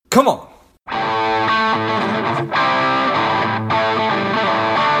Come on.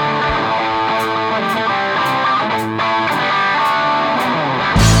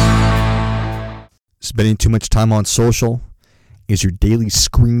 Spending too much time on social? Is your daily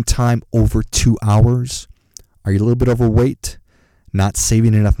screen time over 2 hours? Are you a little bit overweight? Not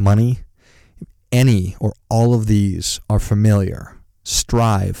saving enough money? If any or all of these are familiar,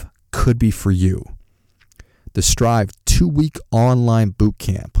 Strive could be for you. The Strive 2-week online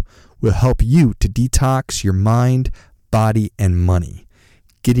bootcamp will help you to detox your mind, body, and money,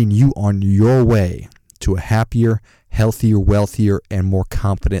 getting you on your way to a happier, healthier, wealthier, and more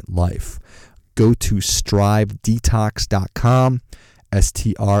confident life. Go to strivedetox.com,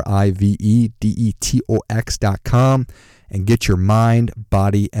 strivedetox.com, and get your mind,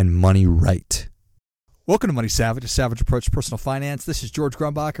 body, and money right. Welcome to Money Savage, a savage approach to personal finance. This is George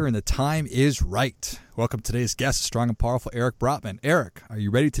Grumbacher, and the time is right. Welcome to today's guest, strong and powerful Eric Brotman. Eric, are you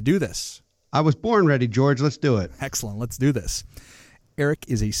ready to do this? I was born ready, George. Let's do it. Excellent. Let's do this. Eric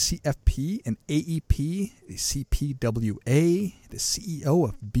is a CFP, an AEP, a CPWA, the CEO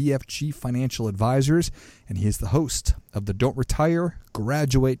of BFG Financial Advisors, and he is the host of the Don't Retire,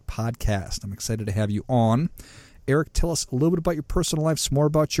 Graduate podcast. I'm excited to have you on. Eric, tell us a little bit about your personal life, some more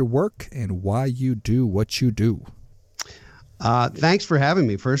about your work, and why you do what you do. Thanks for having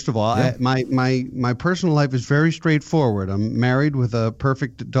me. First of all, Yeah. my personal life is very straightforward. I'm married with a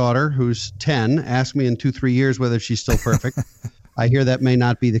perfect daughter who's 10. Ask me in 2-3 years whether she's still perfect. I hear that may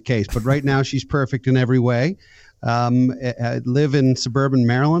not be the case, but right now she's perfect in every way. I live in suburban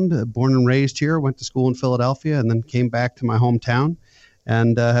Maryland, born and raised here, went to school in Philadelphia, and then came back to my hometown,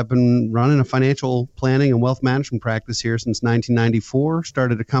 and have been running a financial planning and wealth management practice here since 1994,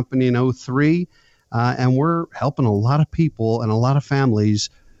 started a company in 2003, and we're helping a lot of people and a lot of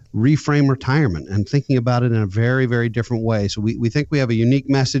families reframe retirement and thinking about it in a very, very different way. So we think we have a unique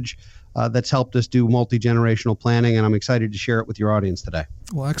message that's helped us do multi-generational planning, and I'm excited to share it with your audience today.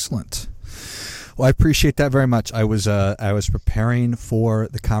 Well, excellent. Well, I appreciate that very much. I was preparing for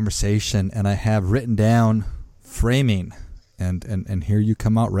the conversation, and I have written down framing, and here you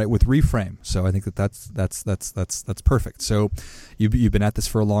come out right with reframe. So I think that's perfect. So you've been at this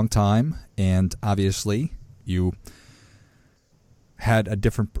for a long time, and obviously you had a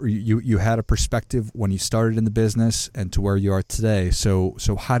different you had a perspective when you started in the business and to where you are today. So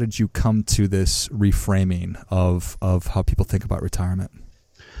how did you come to this reframing of how people think about retirement?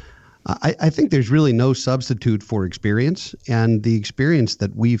 I think there's really no substitute for experience, and the experience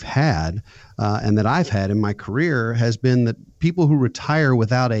that we've had and that I've had in my career has been that people who retire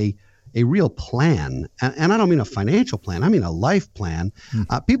without a real plan, and I don't mean a financial plan, I mean a life plan.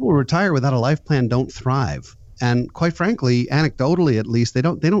 People who retire without a life plan don't thrive. And quite frankly, anecdotally at least, they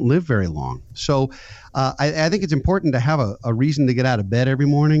don't live very long. So I think it's important to have a reason to get out of bed every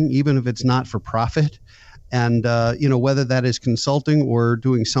morning, even if it's not for profit. And whether that is consulting or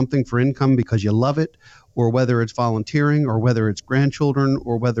doing something for income because you love it, or whether it's volunteering, or whether it's grandchildren,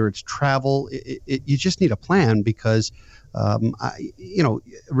 or whether it's travel, you just need a plan because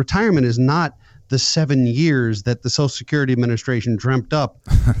retirement is not the 7 years that the Social Security Administration dreamt up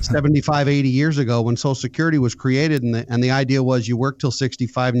 75, 80 years ago when Social Security was created, and the idea was you worked till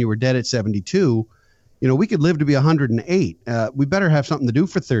 65 and you were dead at 72. We could live to be 108. We better have something to do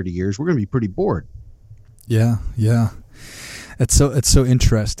for 30 years. We're going to be pretty bored. Yeah. It's so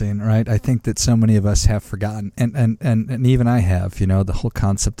interesting, right? I think that so many of us have forgotten, and even I have. The whole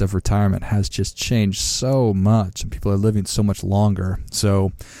concept of retirement has just changed so much, and people are living so much longer.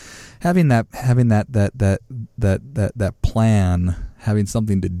 So having that plan, having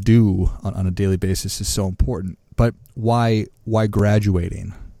something to do on a daily basis is so important. But why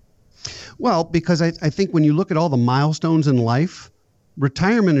graduating? Well, because I think when you look at all the milestones in life,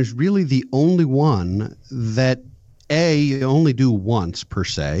 retirement is really the only one that A, you only do once per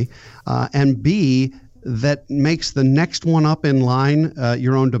se, and B, that makes the next one up in line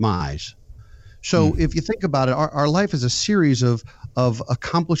your own demise. So if you think about it, our life is a series of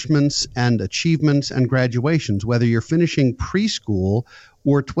accomplishments and achievements and graduations, whether you're finishing preschool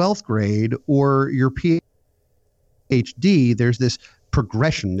or 12th grade or your PhD, there's this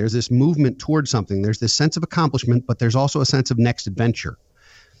progression, there's this movement towards something, there's this sense of accomplishment, but there's also a sense of next adventure.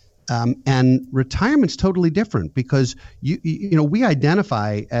 And retirement's totally different because we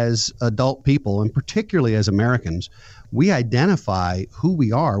identify as adult people, and particularly as Americans, we identify who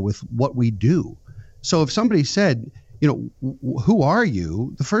we are with what we do. So if somebody said, who are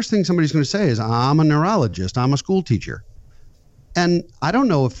you? The first thing somebody's going to say is, I'm a neurologist, I'm a school teacher. And I don't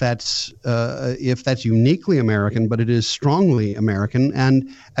know if that's uniquely American, but it is strongly American. And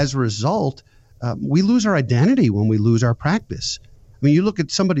as a result, we lose our identity when we lose our practice. I mean, you look at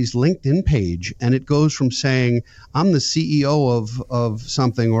somebody's LinkedIn page and it goes from saying, I'm the CEO of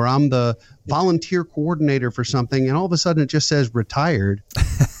something, or I'm the volunteer coordinator for something, and all of a sudden it just says retired.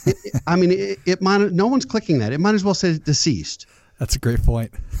 It might, no one's clicking that. It might as well say deceased. That's a great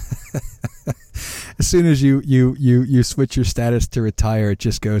point. As soon as you switch your status to retire, it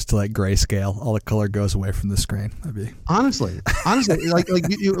just goes to like grayscale. All the color goes away from the screen. Honestly,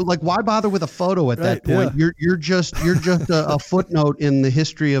 like why bother with a photo at that point? Yeah. You're just a footnote in the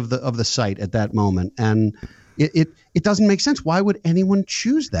history of the site at that moment, and it doesn't make sense. Why would anyone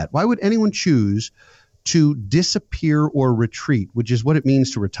choose that? Why would anyone choose to disappear or retreat, which is what it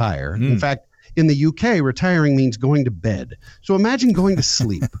means to retire? In fact, in the UK, retiring means going to bed. So imagine going to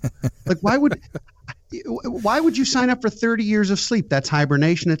sleep. Like, why would you sign up for 30 years of sleep? That's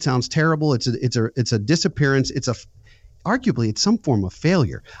hibernation. It sounds terrible. It's a disappearance. Arguably it's some form of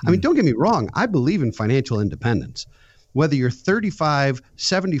failure. I mean, don't get me wrong. I believe in financial independence. Whether you're 35,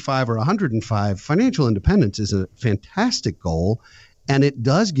 75, or 105, financial independence is a fantastic goal, and it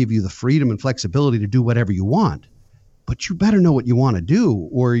does give you the freedom and flexibility to do whatever you want. But you better know what you want to do,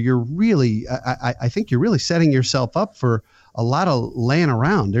 or you're really, I think you're really setting yourself up for a lot of laying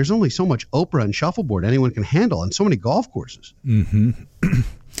around. There's only so much Oprah and shuffleboard anyone can handle, and so many golf courses. Mm-hmm.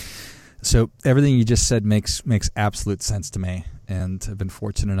 So everything you just said makes absolute sense to me, and I've been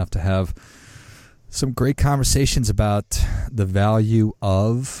fortunate enough to have some great conversations about the value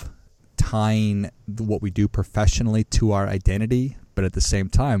of tying what we do professionally to our identity, but at the same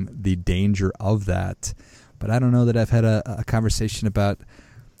time, the danger of that. But I don't know that I've had a conversation about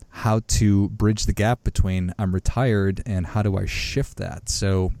how to bridge the gap between I'm retired and how do I shift that.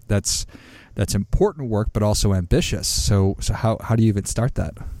 So that's important work, but also ambitious. So how do you even start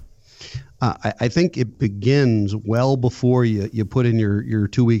that? I think it begins well before you put in your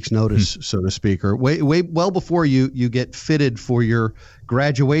 2 weeks notice, so to speak, or way well before you get fitted for your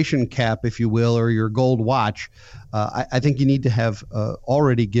graduation cap, if you will, or your gold watch. I think you need to have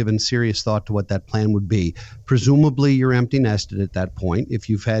already given serious thought to what that plan would be. Presumably you're empty nested at that point. If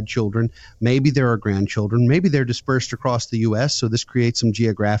you've had children, maybe there are grandchildren, maybe they're dispersed across the U.S., so this creates some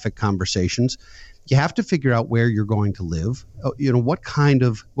geographic conversations. You have to figure out where you're going to live. What kind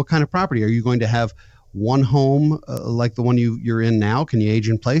of property are you going to have? One home like the one you're in now? Can you age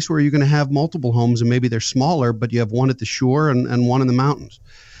in place, or are you going to have multiple homes and maybe they're smaller, but you have one at the shore and one in the mountains?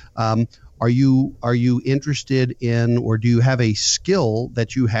 Are you interested in, or do you have a skill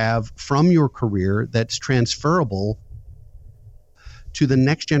that you have from your career that's transferable to the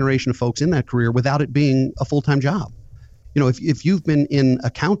next generation of folks in that career without it being a full-time job? If you've been in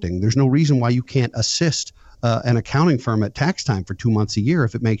accounting, there's no reason why you can't assist an accounting firm at tax time for 2 months a year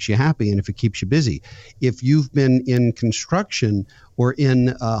if it makes you happy and if it keeps you busy. If you've been in construction or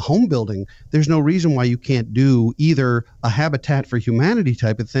in home building, there's no reason why you can't do either a Habitat for Humanity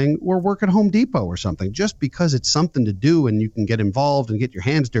type of thing or work at Home Depot or something, just because it's something to do and you can get involved and get your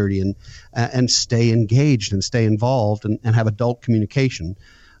hands dirty and stay engaged and stay involved and have adult communication.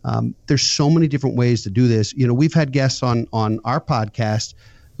 There's so many different ways to do this. We've had guests on our podcast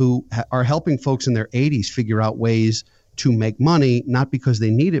who are helping folks in their 80s figure out ways to make money, not because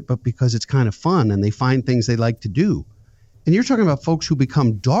they need it, but because it's kind of fun and they find things they like to do. And you're talking about folks who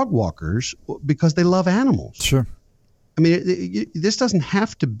become dog walkers because they love animals. Sure. I mean, this doesn't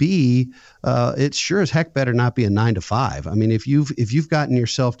have to be, it sure as heck better not be a 9 to 5. I mean, if you've gotten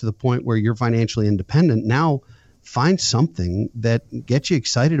yourself to the point where you're financially independent, now find something that gets you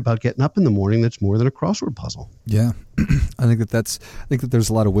excited about getting up in the morning that's more than a crossword puzzle. Yeah. I think that there's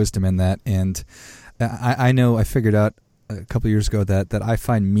a lot of wisdom in that. And I know I figured out a couple of years ago that I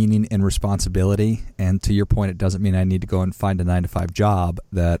find meaning in responsibility. And to your point, it doesn't mean I need to go and find a 9 to 5 job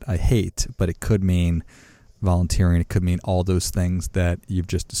that I hate, but it could mean volunteering. It could mean all those things that you've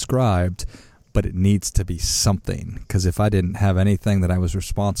just described, but it needs to be something. Because if I didn't have anything that I was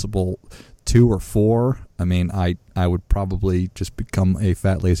responsible to or for, I mean, I would probably just become a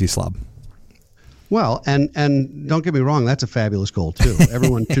fat, lazy slob. Well, and don't get me wrong, that's a fabulous goal too.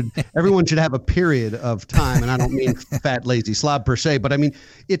 Everyone should have a period of time, and I don't mean fat, lazy slob per se, but I mean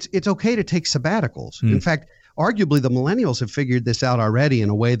it's okay to take sabbaticals. In fact, arguably the millennials have figured this out already in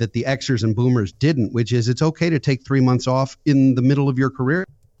a way that the Xers and Boomers didn't, which is it's okay to take 3 months off in the middle of your career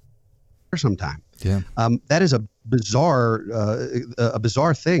sometime. Yeah. That is a bizarre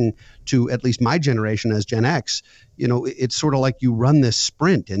thing to at least my generation as Gen X. It's sort of like you run this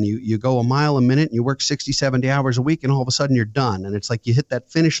sprint and you go a mile a minute and you work 60, 70 hours a week and all of a sudden you're done. And it's like you hit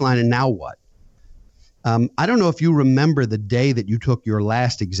that finish line and now what? I don't know if you remember the day that you took your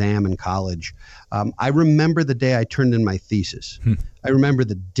last exam in college. I remember the day I turned in my thesis. I remember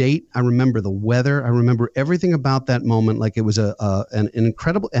the date. I remember the weather. I remember everything about that moment like it was an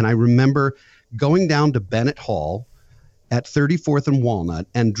incredible. And I remember going down to Bennett Hall at 34th and Walnut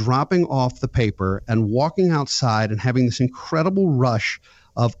and dropping off the paper and walking outside and having this incredible rush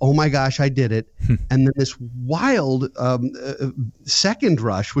of, oh my gosh, I did it. And then this wild second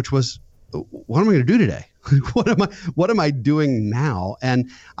rush, which was, what am I going to do today? What am I doing now?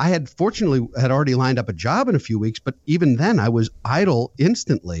 And I had fortunately already lined up a job in a few weeks, but even then I was idle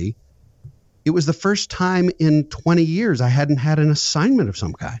instantly. It was the first time in 20 years I hadn't had an assignment of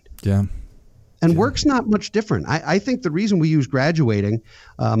some kind. Yeah. And work's not much different. I think the reason we use graduating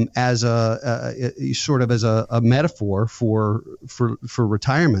as a sort of as a metaphor for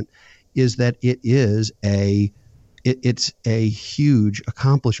retirement is that it's a huge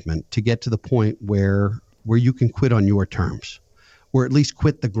accomplishment to get to the point where you can quit on your terms, or at least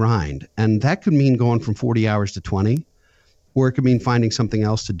quit the grind. And that could mean going from 40 hours to 20, or it could mean finding something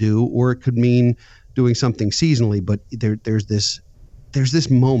else to do, or it could mean doing something seasonally. But there's this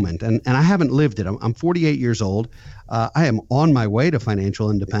moment, and I haven't lived it. I'm 48 years old. I am on my way to financial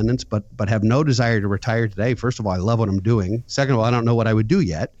independence, but have no desire to retire today. First of all, I love what I'm doing. Second of all, I don't know what I would do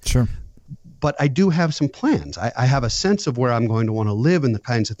yet. Sure. But I do have some plans. I have a sense of where I'm going to want to live and the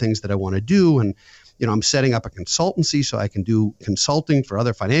kinds of things that I want to do. And, I'm setting up a consultancy so I can do consulting for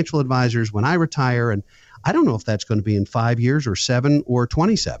other financial advisors when I retire. And I don't know if that's going to be in 5 years or 7 or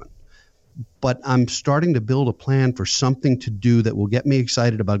 27. But I'm starting to build a plan for something to do that will get me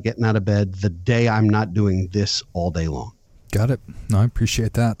excited about getting out of bed the day I'm not doing this all day long. Got it. No, I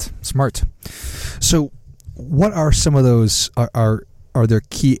appreciate that. Smart. So what are some of those, are there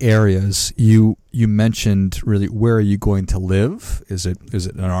key areas you mentioned? Really, where are you going to live? Is it an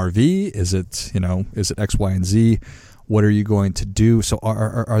RV? Is it X, Y, and Z? What are you going to do? So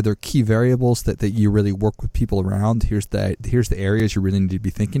are there key variables that you really work with people around? Here's the areas you really need to be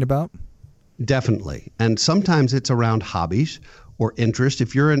thinking about. Definitely. And sometimes it's around hobbies or interest.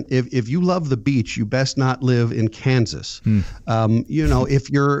 If you love the beach, you best not live in Kansas. If you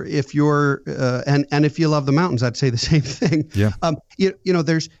love the mountains, I'd say the same thing. Yeah.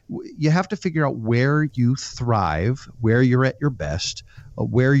 You have to figure out where you thrive, where you're at your best,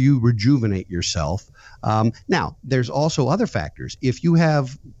 where you rejuvenate yourself. Now, there's also other factors. If you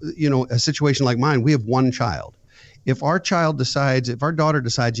have, a situation like mine, we have one child. If our daughter decides,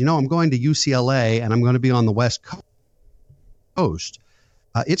 I'm going to UCLA and I'm going to be on the West Coast,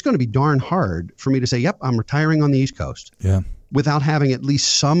 it's going to be darn hard for me to say, yep, I'm retiring on the East Coast. Yeah. Without having at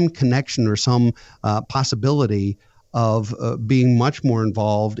least some connection or some possibility of being much more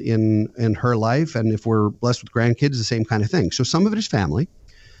involved in her life. And if we're blessed with grandkids, the same kind of thing. So some of it is family.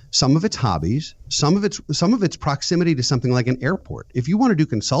 Some of it's hobbies. Some of it's proximity to something like an airport. If you want to do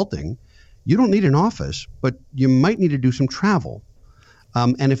consulting, you don't need an office, but you might need to do some travel.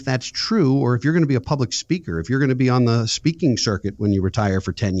 And if that's true, or if you're going to be a public speaker, if you're going to be on the speaking circuit when you retire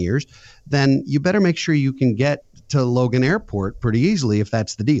for 10 years, then you better make sure you can get to Logan Airport pretty easily if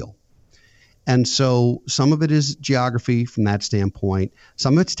that's the deal. And so some of it is geography from that standpoint.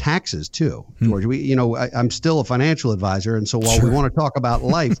 Some of it's taxes too, George. I'm still a financial advisor. And so while we want to talk about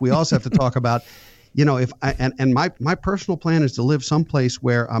life, we also have to talk about, my personal plan is to live someplace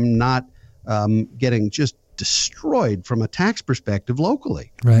where I'm not getting just destroyed from a tax perspective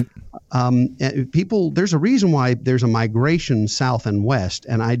locally. Right. There's a reason why there's a migration south and west,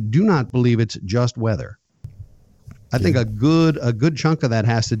 and I do not believe it's just weather. I think a good chunk of that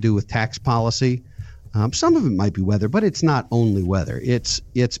has to do with tax policy. Some of it might be weather, but it's not only weather. It's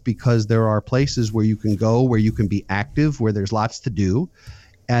because there are places where you can go, where you can be active, where there's lots to do,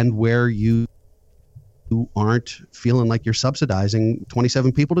 and where you aren't feeling like you're subsidizing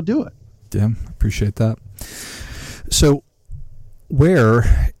 27 people to do it. Yeah, appreciate that. So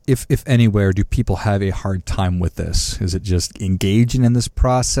where, if anywhere, do people have a hard time with this? Is it just engaging in this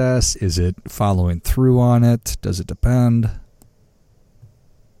process? Is it following through on it? Does it depend?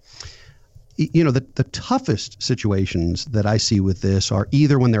 The toughest situations that I see with this are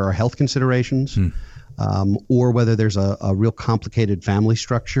either when there are health considerations or whether there's a real complicated family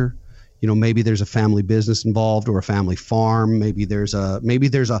structure. Maybe there's a family business involved or a family farm. Maybe there's a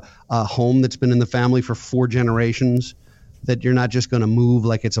home that's been in the family for 4 generations that you're not just going to move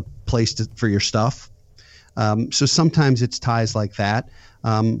like it's a place for your stuff. So sometimes it's ties like that.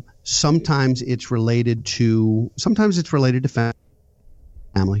 Sometimes it's related to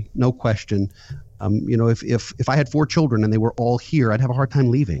family, no question. If I had 4 children and they were all here, I'd have a hard time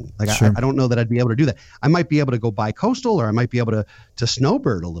leaving. Like, Sure. I don't know that I'd be able to do that. I might be able to go bi-coastal, or I might be able to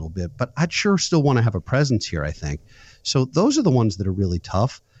snowbird a little bit, but I'd sure still want to have a presence here, I think. So those are the ones that are really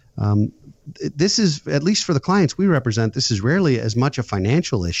tough. This is, at least for the clients we represent, this is rarely as much a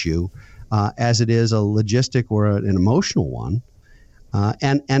financial issue as it is a logistic or an emotional one.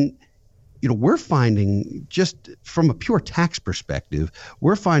 And we're finding, just from a pure tax perspective,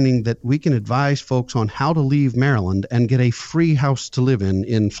 we're finding that we can advise folks on how to leave Maryland and get a free house to live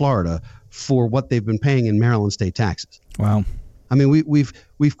in Florida for what they've been paying in Maryland state taxes. Wow. I mean,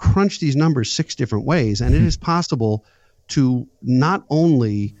 we've crunched these numbers 6 different ways, and it is possible to not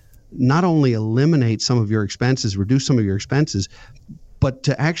only eliminate some of your expenses, reduce some of your expenses, but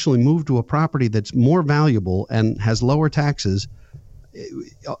to actually move to a property that's more valuable and has lower taxes,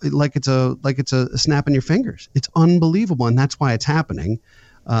 like it's a snap in your fingers. It's unbelievable, and that's why it's happening.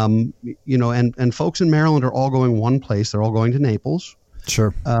 And folks in Maryland are all going one place. They're all going to Naples.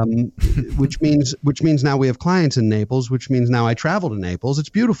 Sure. Which means now we have clients in Naples, which means now I travel to Naples. It's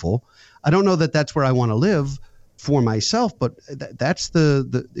beautiful. I don't know that that's where I want to live for myself, but that's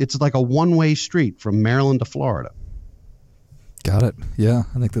it's like a one-way street from Maryland to Florida. Got it. Yeah,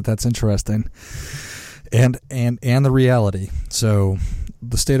 I think that's interesting. And the reality. So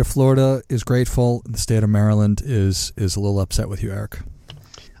the state of Florida is grateful. The state of Maryland is a little upset with you, Eric.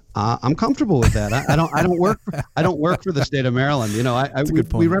 I'm comfortable with that. I don't work for the state of Maryland.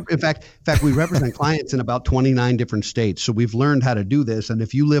 We represent clients in about 29 different states. So we've learned how to do this. And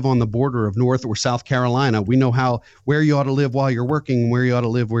if you live on the border of North or South Carolina, we know where you ought to live while you're working, where you ought to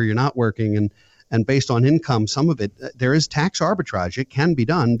live where you're not working, and based on income, some of it there is tax arbitrage. It can be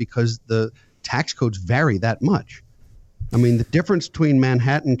done because the tax codes vary that much. I mean, the difference between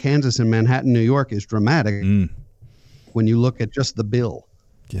Manhattan, Kansas, and Manhattan, New York is dramatic when you look at just the bill.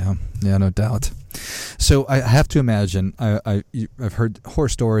 Yeah, no doubt. So I have to imagine, I've heard horror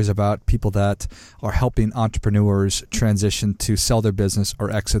stories about people that are helping entrepreneurs transition to sell their business or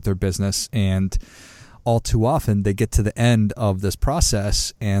exit their business, and all too often they get to the end of this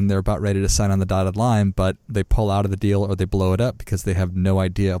process and they're about ready to sign on the dotted line, but they pull out of the deal or they blow it up because they have no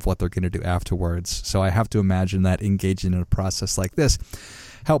idea of what they're going to do afterwards. So I have to imagine that engaging in a process like this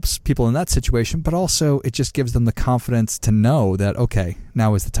helps people in that situation, but also it just gives them the confidence to know that, okay,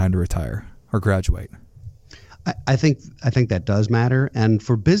 now is the time to retire or graduate. I think that does matter. And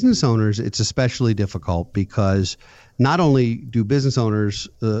for business owners, it's especially difficult because not only do business owners,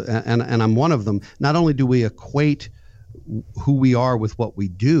 and I'm one of them, not only do we equate who we are with what we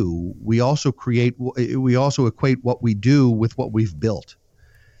do, we also equate what we do with what we've built.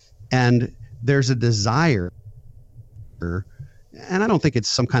 And there's a desire, and I don't think it's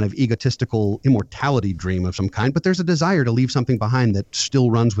some kind of egotistical immortality dream of some kind, but there's a desire to leave something behind that still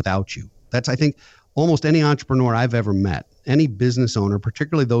runs without you. That's, I think, almost any entrepreneur I've ever met, any business owner,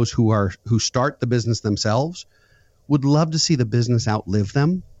 particularly those who start the business themselves, would love to see the business outlive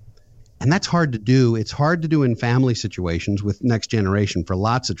them. And that's hard to do. It's hard to do in family situations with next generation for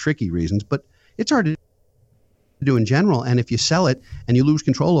lots of tricky reasons, but it's hard to do in general. And if you sell it and you lose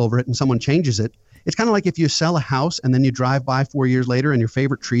control over it and someone changes it, it's kind of like if you sell a house and then you drive by 4 years later and your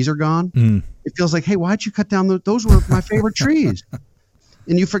favorite trees are gone. It feels like, hey, why'd you cut down those were my favorite trees.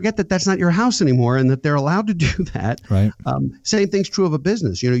 And you forget that that's not your house anymore and that they're allowed to do that. Right. Same thing's true of a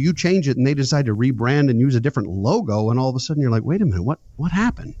business. You change it and they decide to rebrand and use a different logo, and all of a sudden you're like, wait a minute, what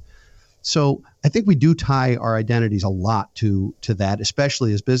happened? So I think we do tie our identities a lot to that,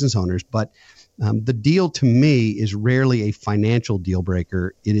 especially as business owners. But the deal to me is rarely a financial deal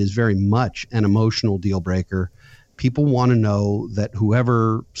breaker. It is very much an emotional deal breaker. People want to know that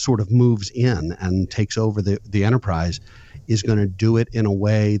whoever sort of moves in and takes over the enterprise is going to do it in a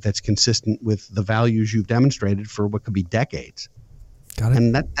way that's consistent with the values you've demonstrated for what could be decades. Got it.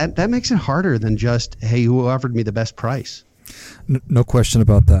 And that makes it harder than just, hey, who offered me the best price? No question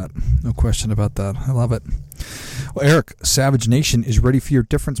about that. No question about that. I love it. Well, Eric, Savage Nation is ready for your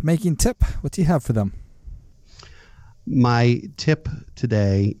difference-making tip. What do you have for them? My tip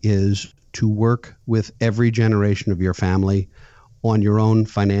today is to work with every generation of your family on your own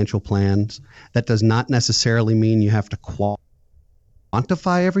financial plans. That does not necessarily mean you have to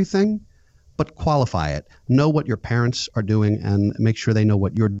quantify everything, but qualify it. Know what your parents are doing and make sure they know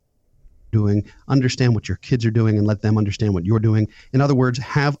what you're doing. Understand what your kids are doing and let them understand what you're doing. In other words,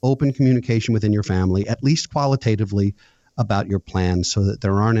 have open communication within your family, at least qualitatively, about your plans so that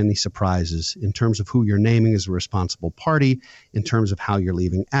there aren't any surprises in terms of who you're naming as a responsible party, in terms of how you're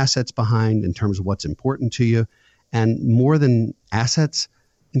leaving assets behind, in terms of what's important to you, and more than assets,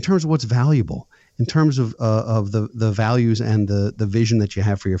 in terms of what's valuable, in terms of the values and the vision that you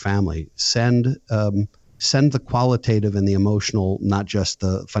have for your family, send the qualitative and the emotional, not just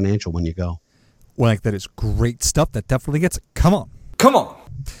the financial when you go. Well, like, that is great stuff. That definitely gets it. Come on.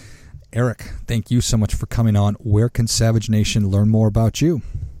 Eric, thank you so much for coming on. Where can Savage Nation learn more about you?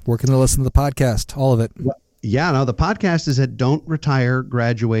 Where can they listen to the podcast? All of it. Yeah, no, the podcast is at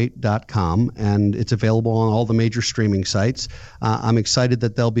don'tretiregraduate.com, and it's available on all the major streaming sites. I'm excited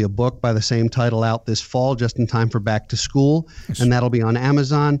that there'll be a book by the same title out this fall, just in time for back to school, and that'll be on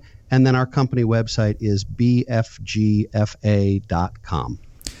Amazon. And then our company website is bfgfa.com.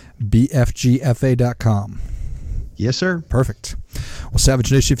 bfgfa.com. Yes, sir. Perfect. Well,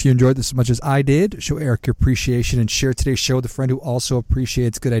 Savage Nation, if you enjoyed this as much as I did, show Eric your appreciation and share today's show with a friend who also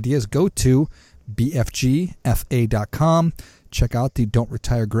appreciates good ideas. Go to bfgfa.com. Check out the Don't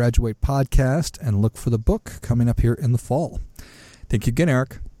Retire Graduate podcast and look for the book coming up here in the fall. Thank you again,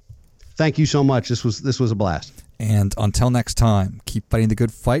 Eric. Thank you so much. This was a blast. And until next time, keep fighting the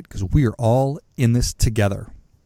good fight, because we are all in this together.